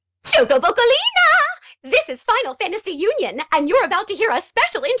Choco Bocolina! This is Final Fantasy Union, and you're about to hear a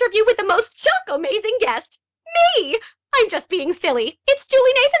special interview with the most choco-amazing guest, me! I'm just being silly. It's Julie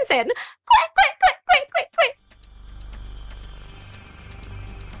Nathanson. Quick, quick, quick, quick, quick, quick.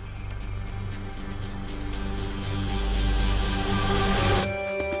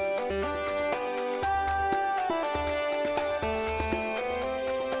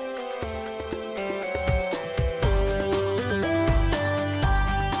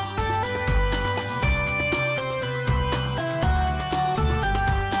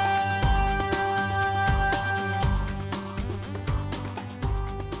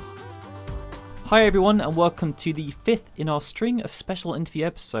 Hi everyone, and welcome to the fifth in our string of special interview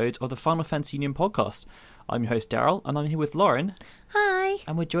episodes of the Final Fantasy Union podcast. I'm your host Daryl, and I'm here with Lauren. Hi.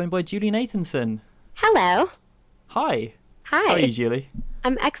 And we're joined by Julie Nathanson. Hello. Hi. Hi. How are you, Julie?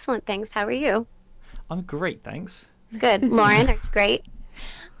 I'm excellent, thanks. How are you? I'm great, thanks. Good. Lauren, are you great?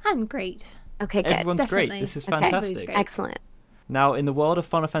 I'm great. Okay, good. Everyone's Definitely. great. This is Okay. fantastic. Great. Excellent. Now, in the world of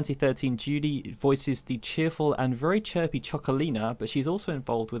Final Fantasy XIII, Julie voices the cheerful and very chirpy Chocolina, but she's also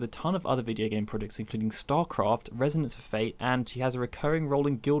involved with a ton of other video game projects, including StarCraft, Resonance of Fate, and she has a recurring role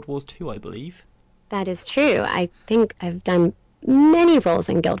in Guild Wars 2, I believe. That is true. I think I've done many roles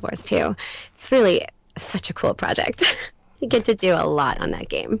in Guild Wars 2. It's really such a cool project. You get to do a lot on that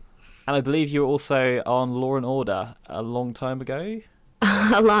game. And I believe you were also on Law & Order a long time ago.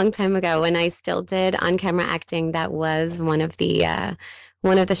 A long time ago, when I still did on-camera acting, that was one of the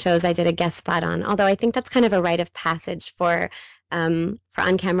shows I did a guest spot on. Although I think that's kind of a rite of passage for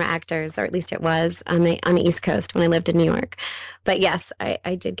on-camera actors, or at least it was on the East Coast when I lived in New York. But yes,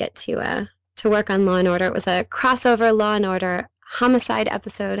 I did get to work on Law & Order. It was a crossover Law & Order Homicide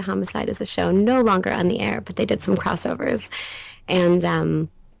episode. Homicide is a show no longer on the air, but they did some crossovers. And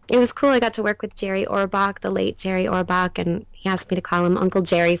it was cool. I got to work with Jerry Orbach, the late Jerry Orbach, and he asked me to call him Uncle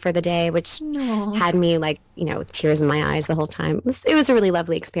Jerry for the day, which had me tears in my eyes the whole time. It was a really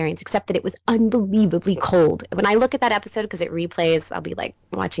lovely experience, except that it was unbelievably cold. When I look at that episode, because it replays, I'll be like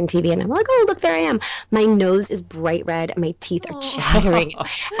watching TV and I'm like, oh, look, there I am. My nose is bright red and my teeth are chattering.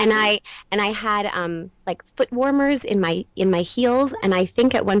 and I had foot warmers in my heels, and I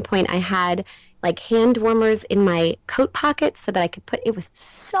think at one point I had like hand warmers in my coat pockets so that I could it was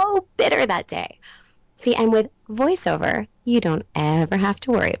so bitter that day. See, and with voiceover, you don't ever have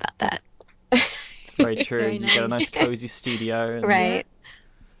to worry about that. It's very true. very You get a nice. nice cozy studio. And Right.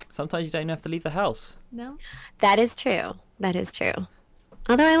 sometimes you don't have to leave the house. No? That is true. That is true.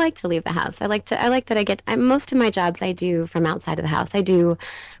 Although I like to leave the house. I like that most of my jobs I do from outside of the house. I do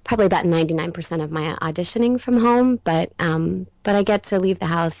probably about 99% of my auditioning from home, but I get to leave the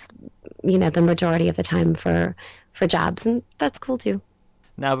house, the majority of the time for jobs, and that's cool too.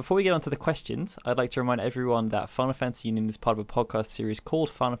 Now, before we get on to the questions, I'd like to remind everyone that Final Fantasy Union is part of a podcast series called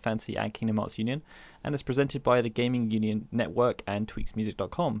Final Fantasy and Kingdom Hearts Union, and it's presented by the Gaming Union Network and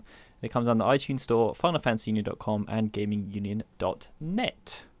tweaksmusic.com. It comes on the iTunes Store, finalfantasyunion.com, and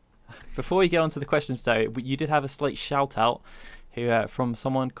gamingunion.net. Before we get on to the questions, though, you did have a slight shout-out from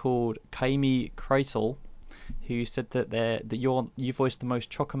someone called Kaimi Kreisel, who said that you voiced the most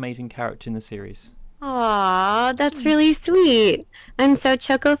chock-amazing character in the series. Aw, that's really sweet. I'm so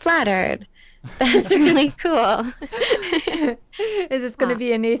choco flattered. That's really cool. Is this going to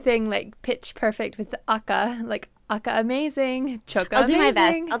be a new thing, like Pitch Perfect with the Aka? Like Aka amazing, Choco I'll do amazing.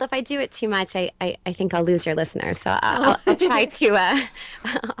 my best. Although if I do it too much, I think I'll lose your listeners. So I'll try to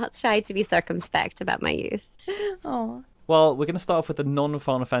I'll try to be circumspect about my use. Oh. Well, we're going to start off with a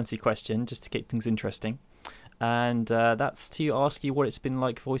non-Final Fantasy question, just to keep things interesting. And that's to ask you what it's been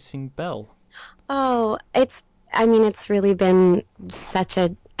like voicing Belle. Oh, it's really been such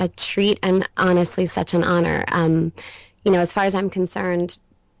a treat and honestly such an honor. As far as I'm concerned,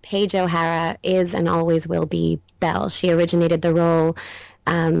 Paige O'Hara is and always will be Belle. She originated the role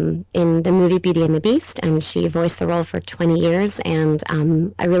in the movie Beauty and the Beast, and she voiced the role for 20 years. And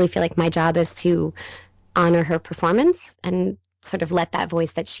I really feel like my job is to honor her performance and sort of let that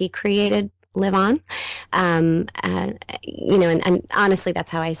voice that she created live on. And honestly,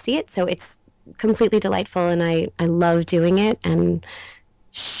 that's how I see it. So it's completely delightful, and I love doing it. And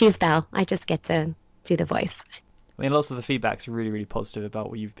she's Belle. I just get to do the voice. I mean, lots of the feedback's really, really positive about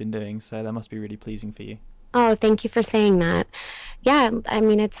what you've been doing, so that must be really pleasing for you. Oh, thank you for saying that. Yeah, I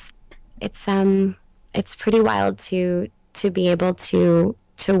mean, it's pretty wild to be able to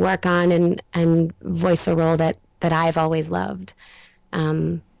work on and voice a role that I've always loved.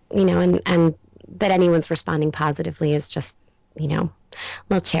 And that anyone's responding positively is just, little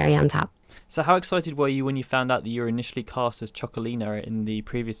cherry on top. So how excited were you when you found out that you were initially cast as Chocolina in the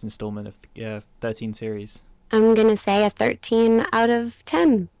previous installment of the 13 series? I'm gonna say a 13 out of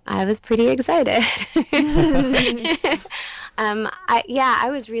 10. I was pretty excited. I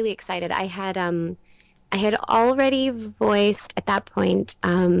was really excited. I had already voiced at that point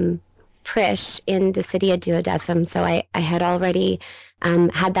Prish in Dissidia Duodecim, so I had already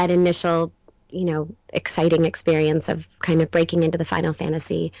had that initial, exciting experience of kind of breaking into the Final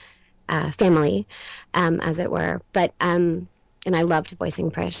Fantasy family, as it were. And I loved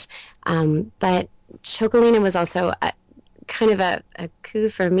voicing Prish. But Chocolina was also kind of a coup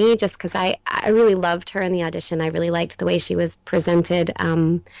for me just because I really loved her in the audition. I really liked the way she was presented.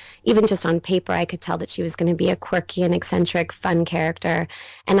 Even just on paper, I could tell that she was going to be a quirky and eccentric, fun character.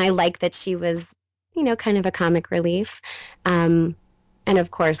 And I liked that she was, kind of a comic relief. And of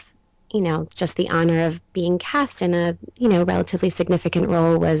course, just the honor of being cast in a, relatively significant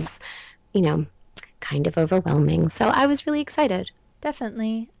role was, you know, kind of overwhelming. So I was really excited.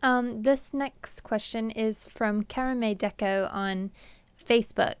 Definitely. This next question is from Karame Deco on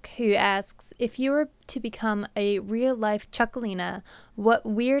Facebook, who asks, if you were to become a real-life Chuckalina, what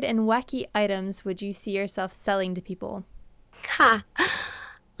weird and wacky items would you see yourself selling to people? Ha!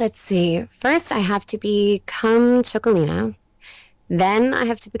 Let's see. First, I have to become Chocolina. Then I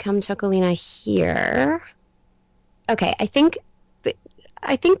have to become Chocolina here. Okay, I think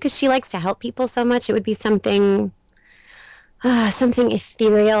because she likes to help people so much, it would be something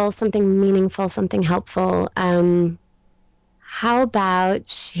ethereal, something meaningful, something helpful. How about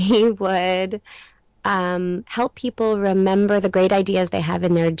she would help people remember the great ideas they have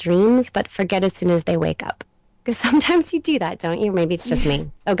in their dreams, but forget as soon as they wake up? Because sometimes you do that, don't you? Maybe it's just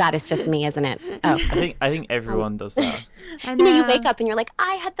me. Oh God, it's just me, isn't it? Oh. I think everyone does that. I You wake know. up and you're like,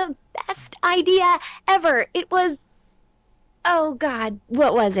 I had the best idea ever. It was, oh God,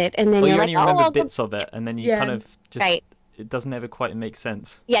 what was it? And then Well, you're you like, only oh, remember I'll go. bits of it, and then you kind Yeah. of just Right. it doesn't ever quite make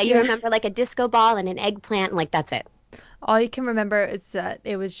sense. Yeah, you Yeah. remember like a disco ball and an eggplant, and like that's it. All you can remember is that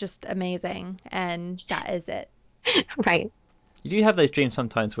it was just amazing, and that is it. Right. You do have those dreams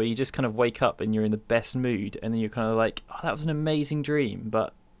sometimes where you just kind of wake up and you're in the best mood, and then you're kind of like, oh, that was an amazing dream,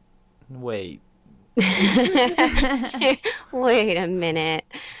 but wait. Wait a minute.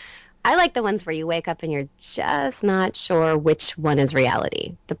 I like the ones where you wake up and you're just not sure which one is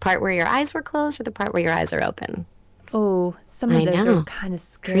reality. The part where your eyes were closed or the part where your eyes are open. Oh, some of I those are know. kind of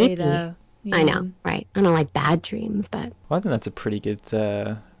scary Creepy. though. I Yeah. know, right. I don't like bad dreams, but Well, I think that's a pretty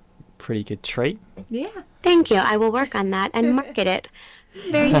good trait. Yeah. thank you. I will work on that and market it.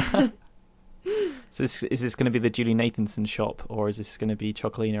 Very So is this going to be the Julie Nathanson shop, or is this going to be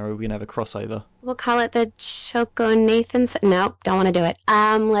Chocolina, or are we going to have a crossover? We'll call it the Choco Nathan's. Nope, don't want to do it.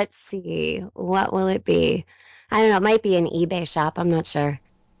 Let's see. What will it be? I don't know. It might be an eBay shop. I'm not sure.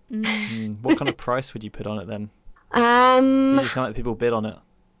 What kind of price would you put on it then? Um, You're just going to let people bid on it.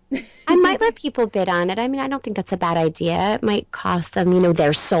 I might let people bid on it. I mean, I don't think that's a bad idea. It might cost them,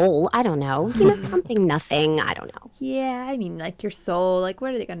 their soul. I don't know. Something nothing. I don't know. Yeah, I mean, like your soul. Like,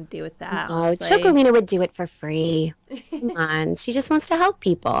 what are they gonna do with that, No, honestly? Chocolina would do it for free. Come on. She just wants to help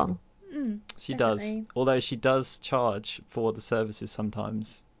people. Mm, She does, definitely. although she does charge for the services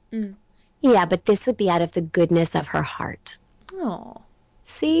sometimes. Mm. Yeah, but this would be out of the goodness of her heart. Oh.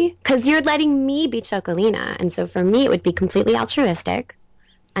 See? Because you're letting me be Chocolina. And so for me, it would be completely altruistic.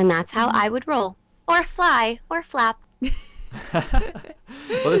 And that's how I would roll. Or fly. Or flap.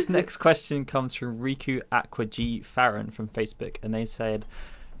 Well, this next question comes from Riku Aqua G Farron from Facebook, and they said,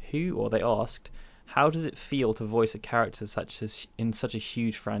 they asked, how does it feel to voice a character such as in such a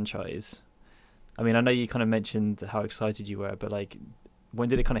huge franchise? I mean, I know you kind of mentioned how excited you were, but like, when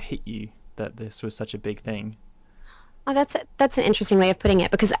did it kind of hit you that this was such a big thing? Oh, that's an interesting way of putting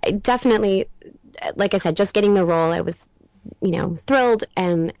it because I definitely, like I said, just getting the role, I was, thrilled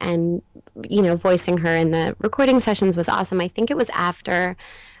and voicing her in the recording sessions was awesome. I think it was after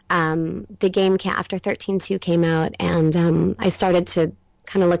the game after 13.2 came out, and I started to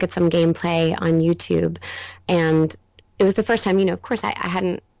kind of look at some gameplay on YouTube, and it was the first time, of course, I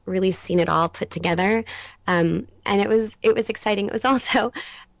hadn't really seen it all put together, and it was exciting. It was also,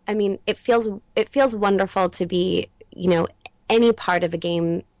 I mean, it feels wonderful to be, any part of a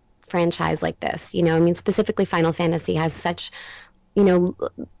game franchise like this. I mean, specifically Final Fantasy has such, you know,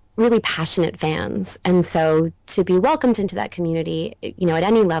 really passionate fans, and so to be welcomed into that community, at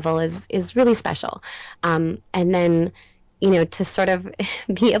any level is really special. And then, to sort of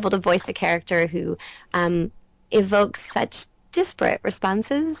be able to voice a character who evokes such disparate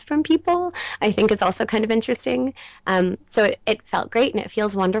responses from people, I think is also kind of interesting. So it felt great and it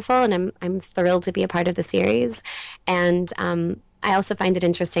feels wonderful, and I'm thrilled to be a part of the series. And I also find it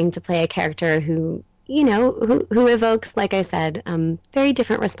interesting to play a character who who evokes, like I said, very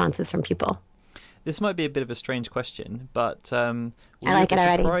different responses from people. This might be a bit of a strange question, but I like it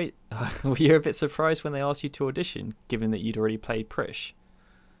already. were you a bit surprised when they asked you to audition, given that you'd already played Prish?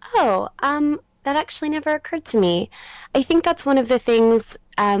 Oh, that actually never occurred to me. I think that's one of the things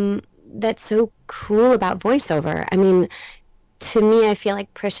that's so cool about voiceover. I mean, to me, I feel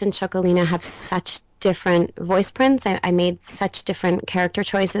like Prish and Chocolina have such different voice prints. I made such different character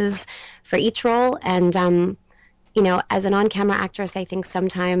choices for each role, and as an on-camera actress, I think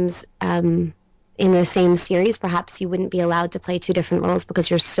sometimes in the same series, perhaps you wouldn't be allowed to play two different roles because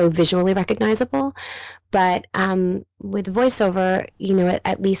you're so visually recognizable. But with voiceover,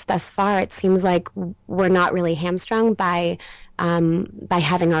 at least thus far, it seems like we're not really hamstrung by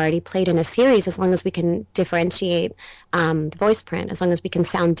having already played in a series, as long as we can differentiate the voice print, as long as we can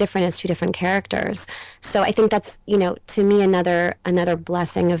sound different as two different characters. So I think that's, to me, another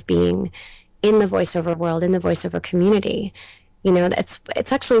blessing of being in the voiceover world, in the voiceover community.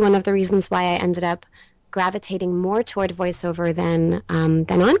 It's actually one of the reasons why I ended up gravitating more toward voiceover than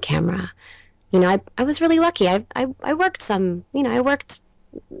on camera. I was really lucky. I worked I worked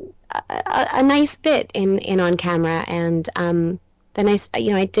a nice bit in on camera, and then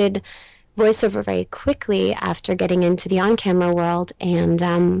I did voiceover very quickly after getting into the on camera world, and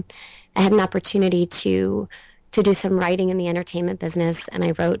I had an opportunity to do some writing in the entertainment business, and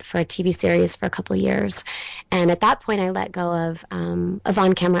I wrote for a TV series for a couple of years. And at that point, I let go of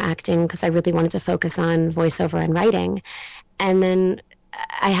on camera acting because I really wanted to focus on voiceover and writing. And then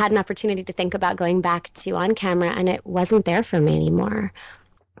I had an opportunity to think about going back to on camera, and it wasn't there for me anymore.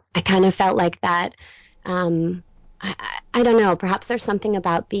 I kind of felt like that. Um, I don't know. Perhaps there's something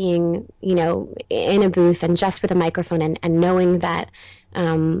about being, in a booth and just with a microphone, and knowing that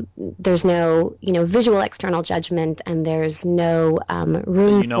there's no, visual external judgment, and there's no That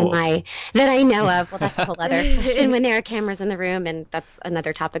room you know for of. that I know of. Well, that's a whole other question when there are cameras in the room, and that's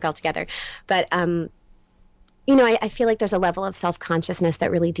another topic altogether. But I feel like there's a level of self-consciousness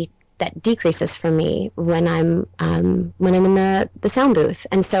that really that decreases for me when I'm in the sound booth.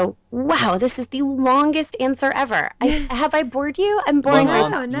 And so, wow, this is the longest answer ever. Have I bored you? I'm boring Long,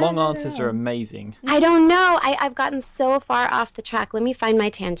 myself. No, long not answers at are all. amazing. I don't know. I've gotten so far off the track. Let me find my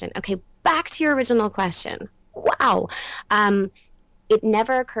tangent. Okay, back to your original question. Wow. Um, it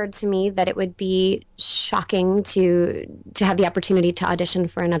never occurred to me that it would be shocking to have the opportunity to audition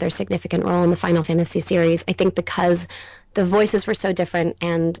for another significant role in the Final Fantasy series. I think because the voices were so different,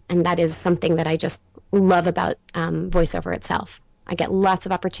 and that is something that I just love about voiceover itself. I get lots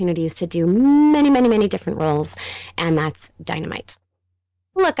of opportunities to do many, many, many different roles, and that's dynamite.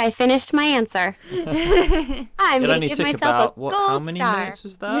 Look, I finished my answer. I'm It going to only give took myself a about how gold many star. minutes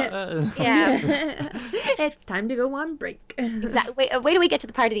was that? Yeah. It's time to go on break. Exactly. Wait till we get to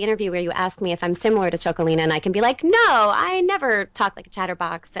the part of the interview where you ask me if I'm similar to Chocolina, and I can be like, no, I never talk like a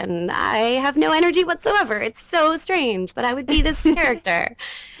chatterbox, and I have no energy whatsoever. It's so strange that I would be this character.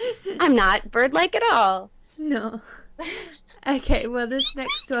 I'm not bird-like at all. No. Okay, well, this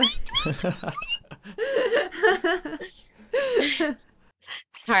next one.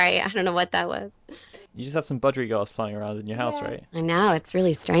 Sorry, I don't know what that was. You just have some budgerigars flying around in your house, Yeah. right? I know, it's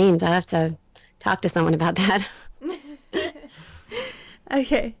really strange. I'll have to talk to someone about that.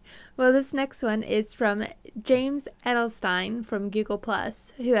 Okay, well, this next one is from James Edelstein from Google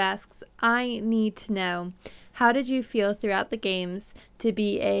Plus, who asks, I need to know, how did you feel throughout the games to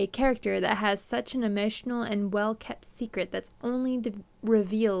be a character that has such an emotional and well kept secret that's only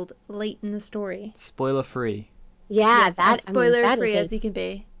revealed late in the story? Spoiler free. Yeah, Yes, as spoiler that is free a as you can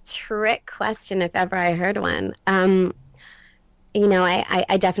be. trick question if ever I heard one. I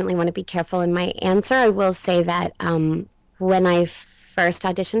definitely want to be careful in my answer. I will say that when I first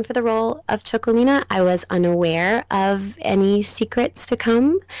auditioned for the role of Chocolina, I was unaware of any secrets to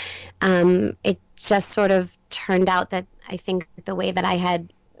come. It just sort of turned out that I think the way that I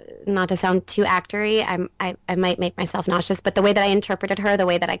had, not to sound too actory, I might make myself nauseous, but the way that I interpreted her, the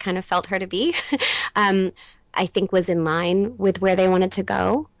way that I kind of felt her to be, um, I think was in line with where they wanted to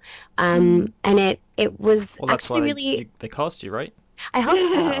go. And it was Well, that's why actually really. they cast you, right? I hope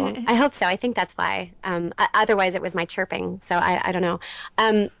so. I hope so. I think that's why. Otherwise, it was my chirping. So I don't know.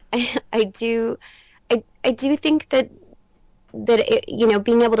 I do I do think that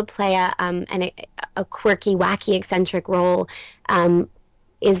being able to play a quirky, wacky, eccentric role um,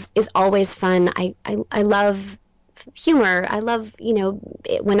 is always fun. I love humor. I love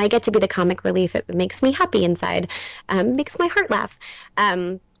when I get to be the comic relief. It makes me happy inside. Makes my heart laugh.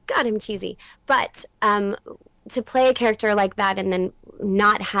 God, I'm cheesy, but to play a character like that and then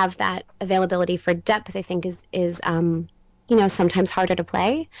not have that availability for depth, I think is sometimes harder to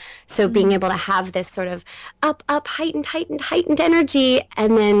play. So being able to have this sort of up, heightened energy,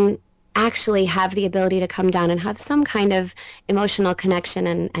 and then actually have the ability to come down and have some kind of emotional connection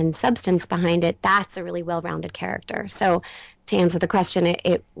and substance behind it, that's a really well-rounded character. So to answer the question,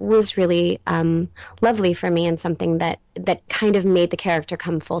 it was really lovely for me and something that kind of made the character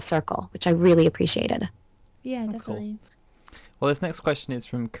come full circle, which I really appreciated. Yeah, That's cool. definitely. Well, this next question is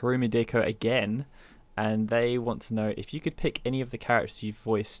from Karumi Deko again, and they want to know if you could pick any of the characters you've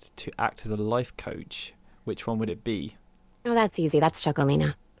voiced to act as a life coach, which one would it be? Oh, that's easy. That's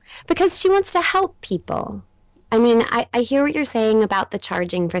Chocolina. Because she wants to help people. I mean, I hear what you're saying about the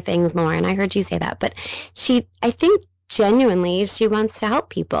charging for things, Lauren. I heard you say that. But I think genuinely, she wants to help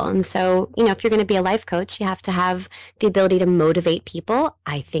people. And so, if you're going to be a life coach, you have to have the ability to motivate people.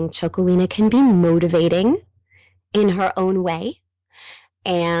 I think Chocolina can be motivating in her own way.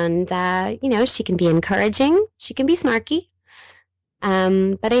 And, she can be encouraging. She can be snarky.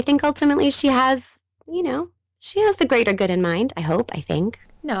 But I think ultimately she has the greater good in mind. I hope, I think.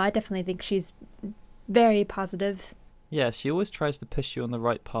 No, I definitely think she's very positive. Yeah, she always tries to push you on the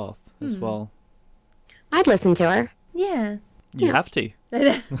right path as well. I'd listen to her. Yeah. You Yeah. have to.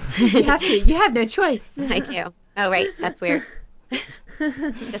 You have to. You have no choice. I do. Oh, right. That's weird. Should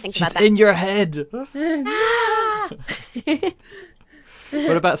have think She's about that. in your head. Ah!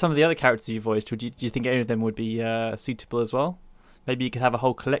 What about some of the other characters you voiced? Do you think any of them would be suitable as well? Maybe you could have a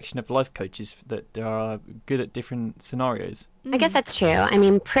whole collection of life coaches that are good at different scenarios. I guess that's true. I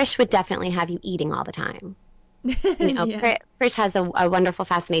mean, Prish would definitely have you eating all the time. Yeah. Prish has a wonderful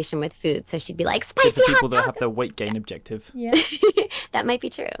fascination with food, so she'd be like, Good spicy for people hot that have dog. the weight gain objective. Yeah. That might be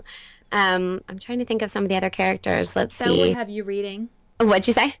true. I'm trying to think of some of the other characters. Let's Belle would see. have you reading. What'd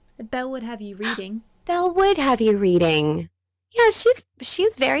you say? Belle would have you reading. Belle would have you reading. Yeah,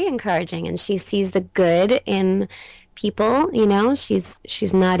 she's very encouraging, and she sees the good in people.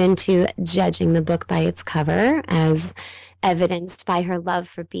 She's not into judging the book by its cover, as evidenced by her love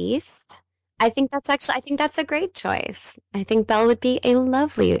for Beast. I think that's a great choice. I think Belle would be a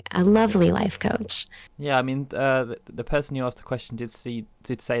lovely life coach. Yeah, I mean, the person who asked the question did say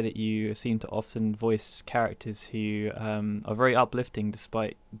that you seem to often voice characters who are very uplifting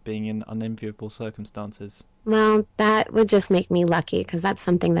despite being in unenviable circumstances. Well, that would just make me lucky because that's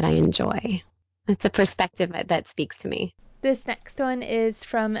something that I enjoy. It's a perspective that speaks to me. This next one is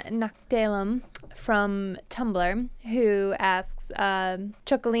from Nacdalum from Tumblr, who asks,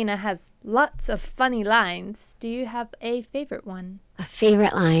 Chocolina has lots of funny lines. Do you have a favorite one? A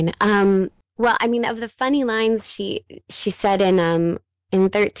favorite line. Well, I mean, of the funny lines she said in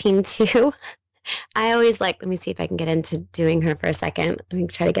 13:2, I always let me see if I can get into doing her for a second. Let me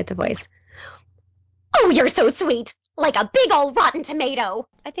try to get the voice. Oh, you're so sweet, like a big old rotten tomato.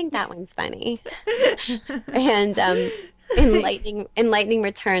 I think that one's funny. And in Lightning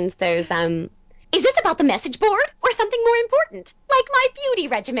Returns, there's is this about the message board or something more important, like my beauty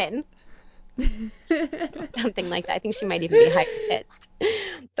regimen? Something like that. I think she might even be higher pitched.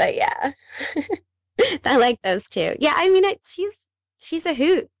 But yeah, I like those two. Yeah, I mean, she's a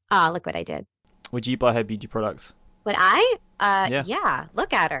hoot. Ah, look what I did. Would you buy her beauty products? Would I? Yeah. Yeah.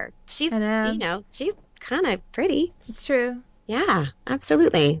 Look at her. She's I know. she's kind of pretty. It's true. Yeah,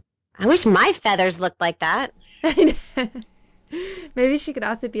 absolutely. I wish my feathers looked like that. Maybe she could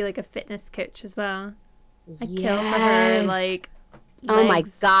also be like a fitness coach as well. I'd kill for her, Yes. like, Oh my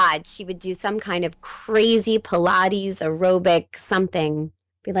legs. God, she would do some kind of crazy Pilates aerobic something.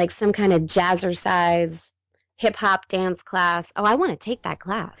 Be like some kind of jazzercise hip hop dance class. Oh, I want to take that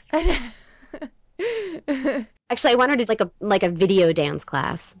class. Actually, I want her to do like a video dance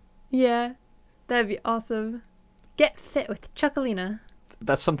class. Yeah, that'd be awesome. Get fit with Chocolina.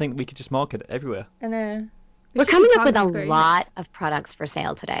 That's something we could just market everywhere. I know. We're coming up with a lot of products for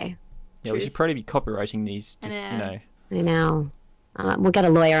sale today. Yeah, we should probably be copywriting these. Just I I know. We'll get a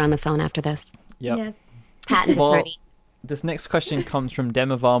lawyer on the phone after this. Yep. Yeah. Patent Well, attorney. this next question comes from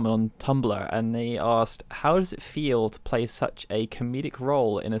Dema Varman on Tumblr, and they asked, "How does it feel to play such a comedic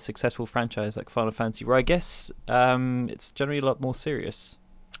role in a successful franchise like Final Fantasy, where I guess it's generally a lot more serious?"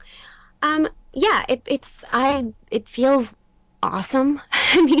 Yeah, it feels awesome.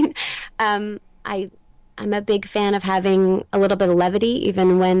 I mean, I'm a big fan of having a little bit of levity,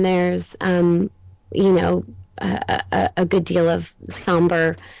 even when there's you know, a good deal of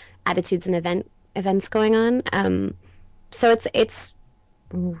somber attitudes and events going on. So it's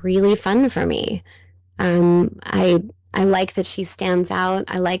really fun for me. I like that she stands out.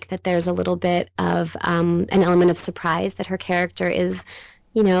 I like that there's a little bit of an element of surprise that her character is,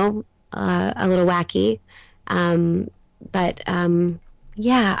 a little wacky. But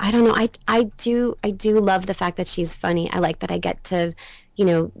yeah, I don't know. I do love the fact that she's funny. I like that I get to,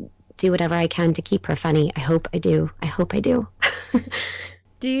 do whatever I can to keep her funny. I hope I do. I hope I do.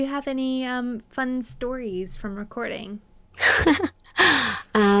 Do you have any fun stories from recording? God,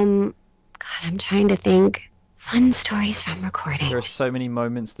 I'm trying to think. Fun stories from recording. There are so many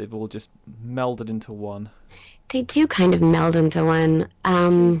moments they've all just melded into one. They do kind of meld into one.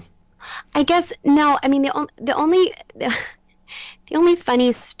 I guess no. I mean, the only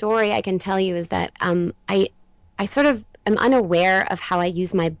funny story I can tell you is that I sort of am unaware of how I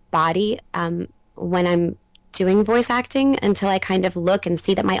use my body when I'm doing voice acting until I kind of look and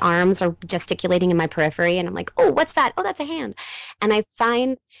see that my arms are gesticulating in my periphery, and I'm like, oh, what's that? Oh, that's a hand. And I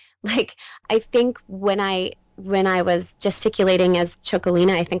find, like, I think when I was gesticulating as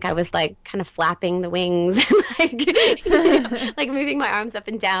Chocolina, I think I was like kind of flapping the wings and like moving my arms up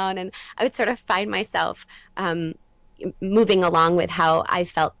and down, and I would sort of find myself moving along with how I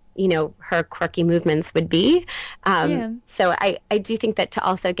felt, her quirky movements would be. Yeah. So I do think that to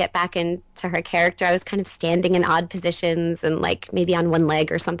also get back into her character, I was kind of standing in odd positions and like maybe on one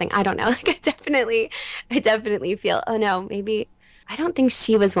leg or something. I don't know. Like I definitely feel, oh no, maybe I don't think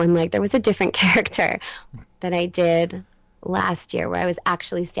she was one leg. There was a different character that I did last year where I was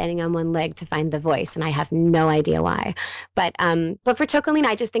actually standing on one leg to find the voice, and I have no idea why. But for Chocolina,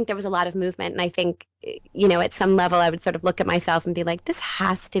 I just think there was a lot of movement, and I think, at some level I would sort of look at myself and be like, this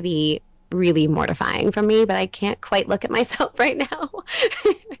has to be really mortifying for me, but I can't quite look at myself right now.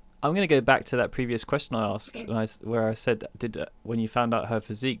 I'm going to go back to that previous question I asked, where I said, when you found out her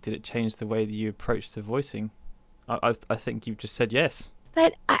physique, did it change the way that you approached the voicing? I think you've just said yes.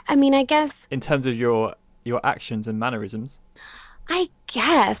 But I mean, I guess In terms of your actions and mannerisms. I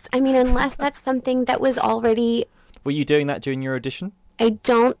mean, unless that's something that was already. Were you doing that during your audition? I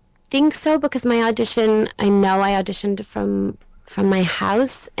don't think so, because my audition, I know I auditioned from my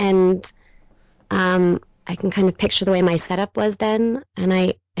house, and I can kind of picture the way my setup was then, and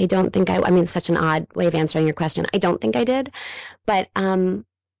I don't think I mean, such an odd way of answering your question. I don't think I did, but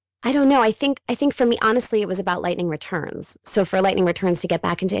I don't know. I think for me, honestly, it was about Lightning Returns. So for Lightning Returns to get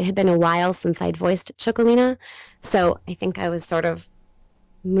back into it, had been a while since I'd voiced Chocolina, so I think I was sort of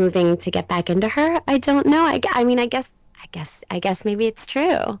moving to get back into her. I don't know. I mean, I guess maybe it's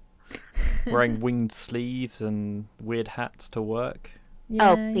true. Wearing winged sleeves and weird hats to work.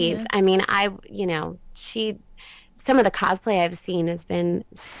 Oh, please. Yeah. I mean, some of the cosplay I've seen has been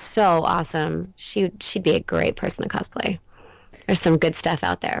so awesome. She'd be a great person to cosplay. There's some good stuff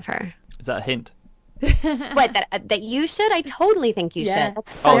out there of her. Is that a hint? What, that you should? I totally think you Yeah. should.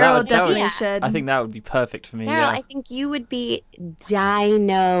 That's Oh, such that a Daryl would- good definitely idea. should. I think that would be perfect for me. Daryl, Yeah. I think you would be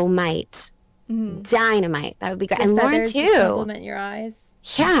dynamite. Mhm. Dynamite. That would be great. The And Lauren feathers would too. complement your eyes.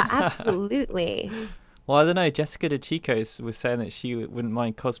 Yeah, absolutely. Well, I don't know. Jessica DeChico was saying that she wouldn't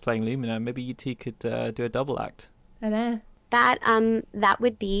mind cosplaying Lumina. Maybe you two could do a double act. I know. That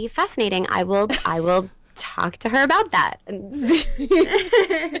would be fascinating. I will talk to her about that.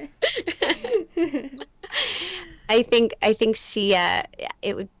 I think she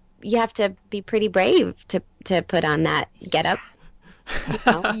it would you have to be pretty brave to put on that getup.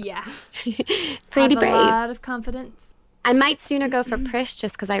 Yeah. Pretty Have brave. a lot of confidence. I might sooner go for Prish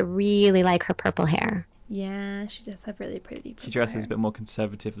just because I really like her purple hair. Yeah, she does have really pretty purple She dresses hair. a bit more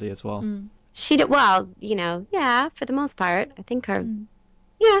conservatively as well. She did well, yeah, for the most part. I think her, Mm.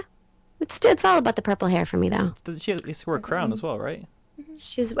 yeah, it's all about the purple hair for me though. Does she at least wear a crown as well, right?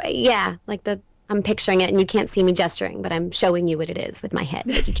 Yeah, like I'm picturing it, and you can't see me gesturing, but I'm showing you what it is with my head,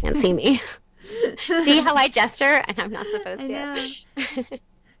 but you can't see me. See how I gesture, and I'm not supposed I to. know.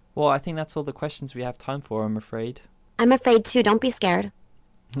 Well, I think that's all the questions we have time for, I'm afraid. I'm afraid too. Don't be scared.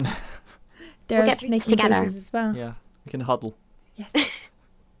 They're get just through this making together. faces as well. Yeah, we can huddle. Yes.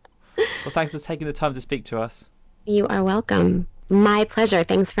 Well, thanks for taking the time to speak to us. You are welcome. My pleasure.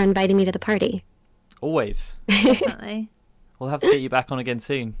 Thanks for inviting me to the party. Always. Definitely. We'll have to get you back on again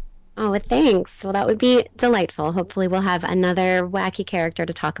soon. Oh, thanks. Well, that would be delightful. Hopefully, we'll have another wacky character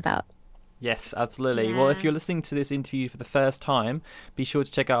to talk about. Yes, absolutely. Well, if Yeah. you're listening to this interview for the first time, be sure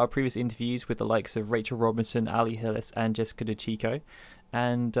to check out our previous interviews with the likes of Rachel Robinson, Ali Hillis, and Jessica DeChico.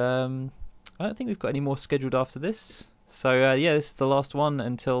 And I don't think we've got any more scheduled after this. So, yeah, this is the last one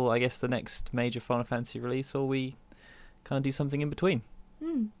until, I guess, the next major Final Fantasy release, or we kind of do something in between.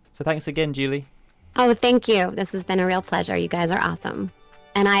 So thanks again, Julie. Oh, thank you. This has been a real pleasure. You guys are awesome.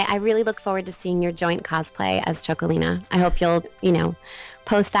 And I really look forward to seeing your joint cosplay as Chocolina. I hope you'll,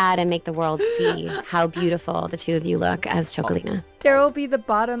 post that and make the world see how beautiful the two of you look as Chocolina. Daryl will be the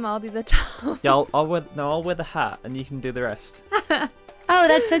bottom, I'll be the top. Yeah, I'll wear the hat, and you can do the rest. Oh,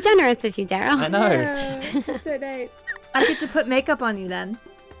 that's so generous of you, Daryl. I know. Yeah, that's so nice. I get to put makeup on you then.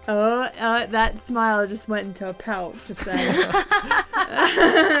 Oh, that smile just went into a pout just then.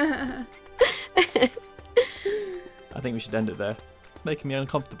 I think we should end it there. It's making me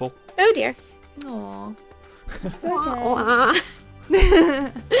uncomfortable. Oh dear. Aw. Wah, wah.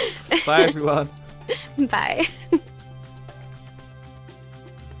 Bye, everyone. Bye.